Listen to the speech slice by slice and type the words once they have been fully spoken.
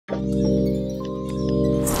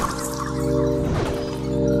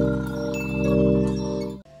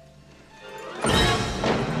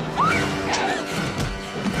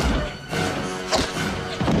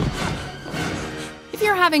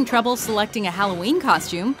Having trouble selecting a Halloween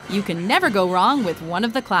costume? You can never go wrong with one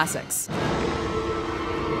of the classics.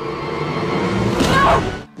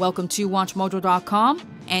 Welcome to WatchMojo.com,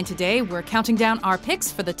 and today we're counting down our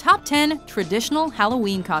picks for the top 10 traditional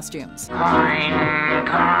Halloween costumes.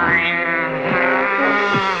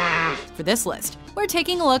 For this list, we're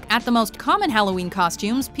taking a look at the most common Halloween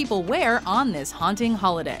costumes people wear on this haunting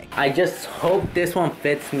holiday. I just hope this one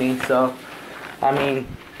fits me, so,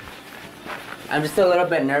 I'm just a little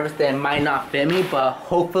bit nervous that it might not fit me, but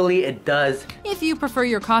hopefully it does. If you prefer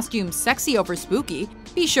your costume sexy over spooky,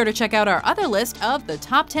 be sure to check out our other list of the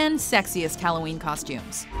top 10 sexiest Halloween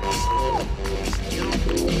costumes.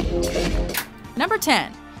 Number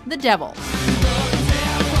 10. The Devil.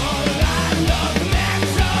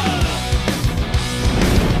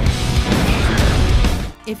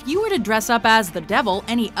 If you were to dress up as the devil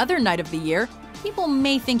any other night of the year, people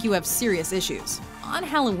may think you have serious issues. On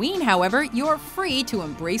Halloween, however, you're free to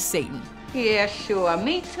embrace Satan. Yeah, sure,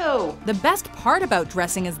 me too. The best part about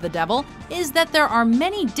dressing as the devil is that there are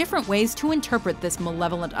many different ways to interpret this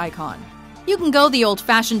malevolent icon. You can go the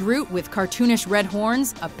old-fashioned route with cartoonish red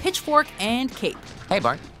horns, a pitchfork, and cape. Hey,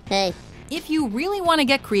 Bart. Hey. If you really want to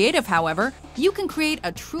get creative, however, you can create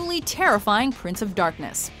a truly terrifying Prince of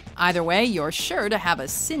Darkness. Either way, you're sure to have a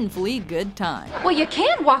sinfully good time. Well, you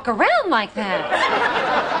can't walk around like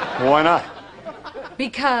that. Why not?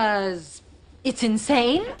 Because it's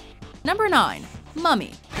insane? Number 9.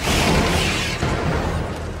 Mummy.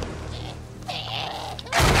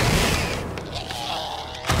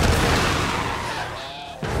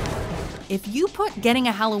 If you put getting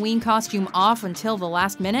a Halloween costume off until the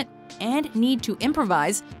last minute and need to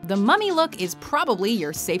improvise, the mummy look is probably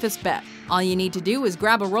your safest bet. All you need to do is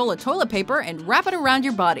grab a roll of toilet paper and wrap it around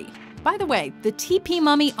your body. By the way, the TP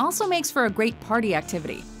mummy also makes for a great party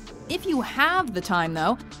activity. If you have the time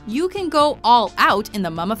though, you can go all out in the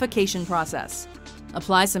mummification process.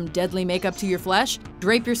 Apply some deadly makeup to your flesh,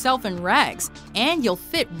 drape yourself in rags, and you'll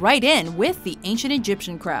fit right in with the ancient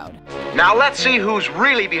Egyptian crowd. Now let's see who's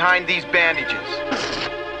really behind these bandages.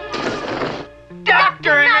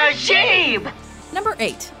 Dr. Najib! Number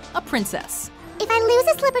 8. A princess. If I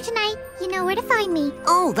lose a slipper tonight, you know where to find me.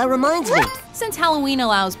 Oh, that reminds me. Since Halloween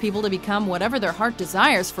allows people to become whatever their heart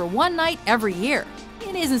desires for one night every year,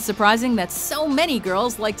 it isn't surprising that so many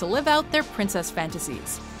girls like to live out their princess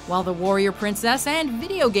fantasies. While the warrior princess and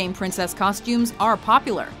video game princess costumes are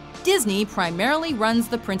popular, Disney primarily runs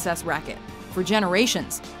the princess racket. For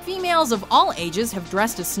generations, females of all ages have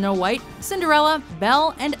dressed as Snow White, Cinderella,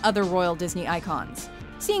 Belle, and other royal Disney icons.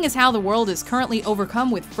 Seeing as how the world is currently overcome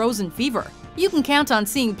with frozen fever, you can count on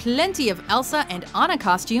seeing plenty of Elsa and Anna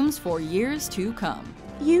costumes for years to come.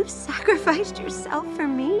 You sacrificed yourself for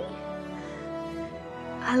me?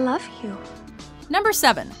 I love you. Number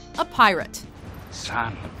 7. A pirate.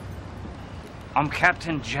 Son, I'm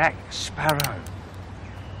Captain Jack Sparrow.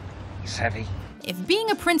 Savvy? If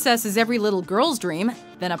being a princess is every little girl's dream,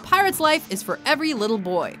 then a pirate's life is for every little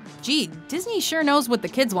boy. Gee, Disney sure knows what the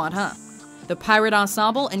kids want, huh? The pirate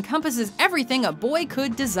ensemble encompasses everything a boy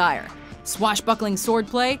could desire. Swashbuckling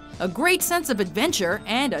swordplay, a great sense of adventure,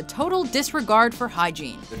 and a total disregard for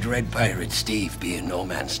hygiene. The dread pirate Steve be in no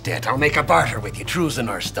man's debt. I'll make a barter with you, true's in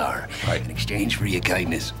our star. In exchange for your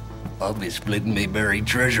kindness, I'll be splitting me buried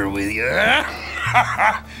treasure with you.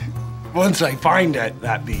 Once I find it,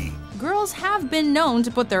 that be. Girls have been known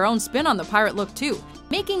to put their own spin on the pirate look too,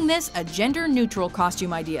 making this a gender-neutral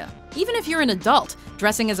costume idea. Even if you're an adult,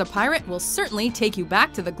 dressing as a pirate will certainly take you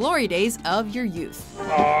back to the glory days of your youth.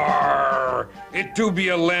 Arr! It do be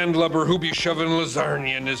a landlubber who be shoving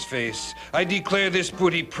lasagna in his face. I declare this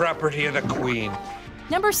booty property of the queen.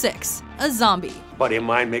 Number 6. A zombie. Buddy of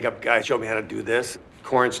mine, makeup guy, showed me how to do this.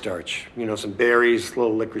 Cornstarch, some berries, a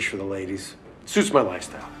little licorice for the ladies. Suits my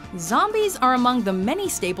lifestyle. Zombies are among the many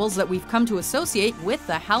staples that we've come to associate with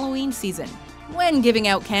the Halloween season. When giving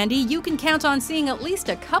out candy, you can count on seeing at least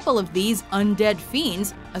a couple of these undead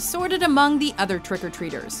fiends assorted among the other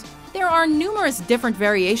trick-or-treaters. There are numerous different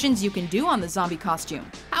variations you can do on the zombie costume.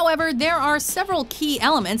 However, there are several key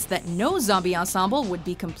elements that no zombie ensemble would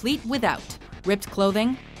be complete without. Ripped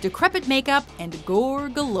clothing, decrepit makeup, and gore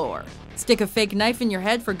galore. Stick a fake knife in your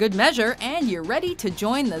head for good measure, and you're ready to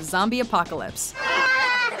join the zombie apocalypse.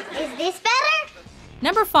 Is this better?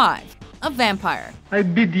 Number 5. A vampire. I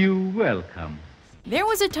bid you welcome. There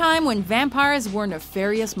was a time when vampires were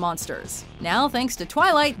nefarious monsters. Now, thanks to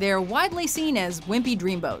Twilight, they're widely seen as wimpy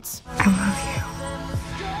dreamboats. I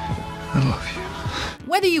love you.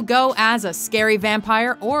 Whether you go as a scary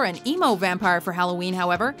vampire or an emo vampire for Halloween,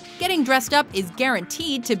 however, getting dressed up is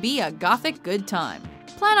guaranteed to be a gothic good time.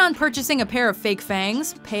 Plan on purchasing a pair of fake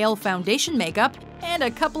fangs, pale foundation makeup, and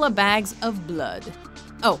a couple of bags of blood.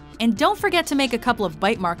 Oh, and don't forget to make a couple of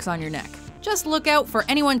bite marks on your neck. Just look out for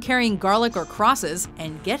anyone carrying garlic or crosses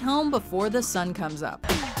and get home before the sun comes up.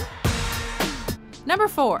 Number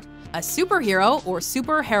 4. A superhero or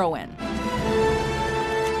superheroine.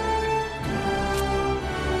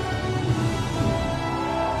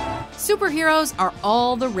 Superheroes are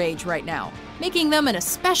all the rage right now, making them an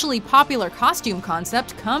especially popular costume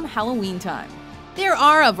concept come Halloween time. There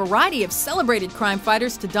are a variety of celebrated crime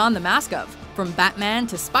fighters to don the mask of, from Batman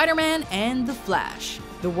to Spider-Man and The Flash.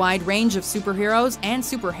 The wide range of superheroes and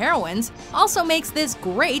superheroines also makes this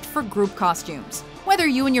great for group costumes, whether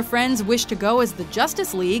you and your friends wish to go as the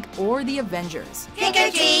Justice League or the Avengers. Trick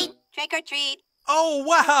or treat! Trick or treat! Oh,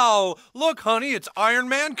 wow! Look, honey, it's Iron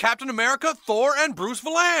Man, Captain America, Thor, and Bruce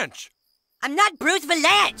Valanche. I'm not Bruce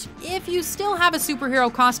Valanche! If you still have a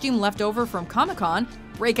superhero costume left over from Comic-Con,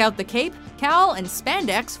 break out the cape, cowl, and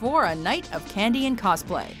spandex for a night of candy and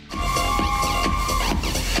cosplay.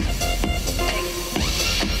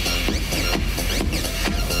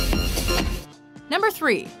 Number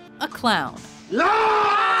 3. A clown.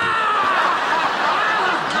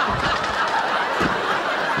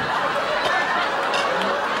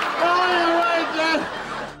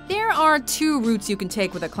 There are 2 routes you can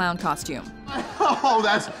take with a clown costume. Oh,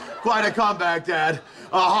 that's quite a comeback, Dad.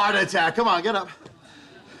 A heart attack. Come on, get up.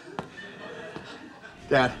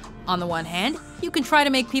 Dad. On the one hand, you can try to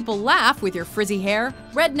make people laugh with your frizzy hair,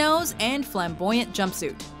 red nose, and flamboyant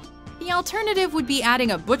jumpsuit. The alternative would be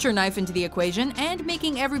adding a butcher knife into the equation and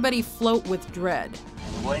making everybody float with dread.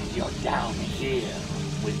 When you're down here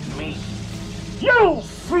with me, You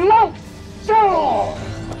float too!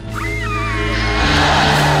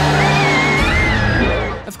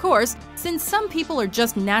 Of course, since some people are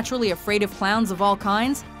just naturally afraid of clowns of all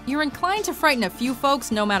kinds, you're inclined to frighten a few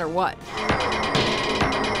folks no matter what.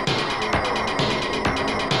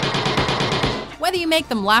 Whether you make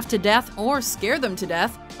them laugh to death or scare them to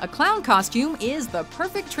death, a clown costume is the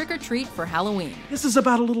perfect trick-or-treat for Halloween. This is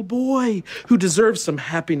about a little boy who deserves some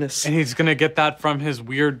happiness. And he's gonna get that from his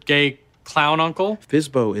weird gay clown uncle?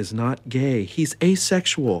 Fizbo is not gay. He's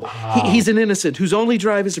asexual. He's an innocent whose only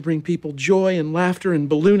drive is to bring people joy and laughter and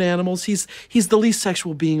balloon animals. He's the least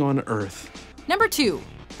sexual being on Earth. Number 2.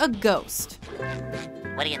 A ghost.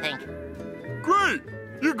 What do you think? Great!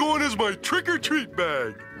 You're going as my trick-or-treat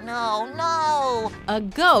bag. No. A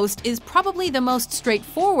ghost is probably the most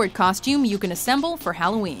straightforward costume you can assemble for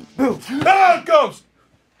Halloween. Ah, ghost!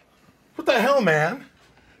 What the hell, man?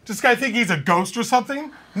 Does this guy think he's a ghost or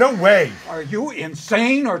something? No way. Are you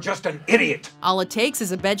insane or just an idiot? All it takes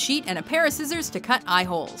is a bedsheet and a pair of scissors to cut eye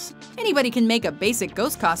holes. Anybody can make a basic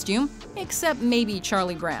ghost costume, except maybe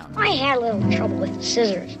Charlie Brown. I had a little trouble with the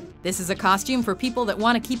scissors. This is a costume for people that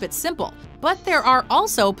want to keep it simple. But there are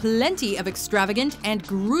also plenty of extravagant and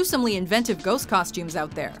gruesomely inventive ghost costumes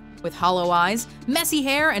out there. With hollow eyes, messy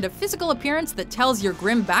hair, and a physical appearance that tells your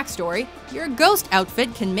grim backstory, your ghost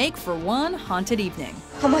outfit can make for one haunted evening.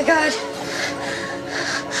 Oh my God.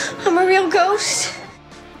 I'm a real ghost.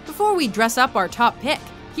 Before we dress up our top pick,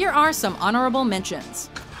 here are some honorable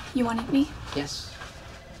mentions. You wanted me? Yes.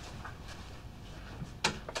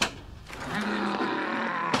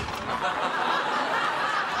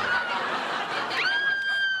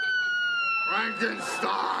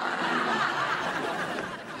 Frankenstein!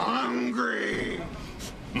 Hungry!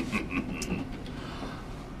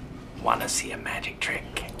 Wanna see a magic trick?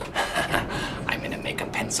 I'm gonna make a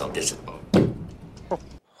pencil disappear.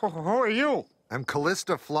 Who are you? I'm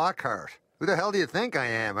Callista Flockhart. Who the hell do you think I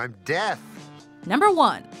am? I'm death. Number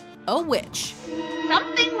 1. A witch.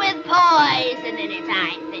 Something with poison in it,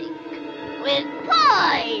 I think. With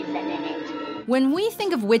poison in it. When we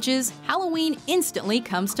think of witches, Halloween instantly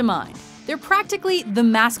comes to mind. They're practically the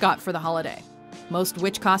mascot for the holiday. Most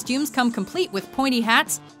witch costumes come complete with pointy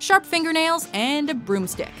hats, sharp fingernails, and a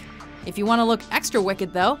broomstick. If you want to look extra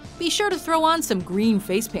wicked, though, be sure to throw on some green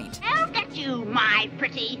face paint. I'll get you, my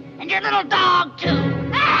pretty, and your little dog, too.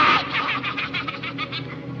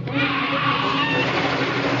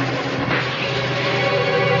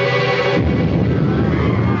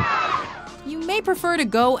 You may prefer to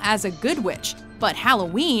go as a good witch, but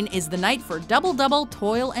Halloween is the night for double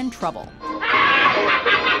toil and trouble.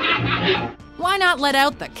 Why not let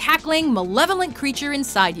out the cackling, malevolent creature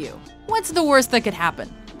inside you? What's the worst that could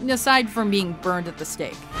happen, aside from being burned at the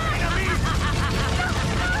stake?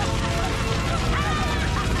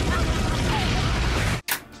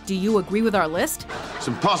 Do you agree with our list? It's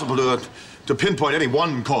impossible to pinpoint any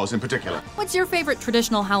one cause in particular. What's your favorite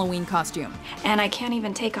traditional Halloween costume? And I can't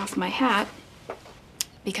even take off my hat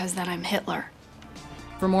because then I'm Hitler.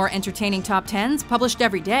 For more entertaining top 10s published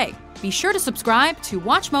every day, be sure to subscribe to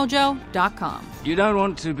WatchMojo.com. You don't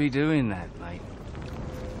want to be doing that, mate.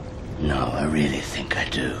 No, I really think I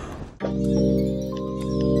do.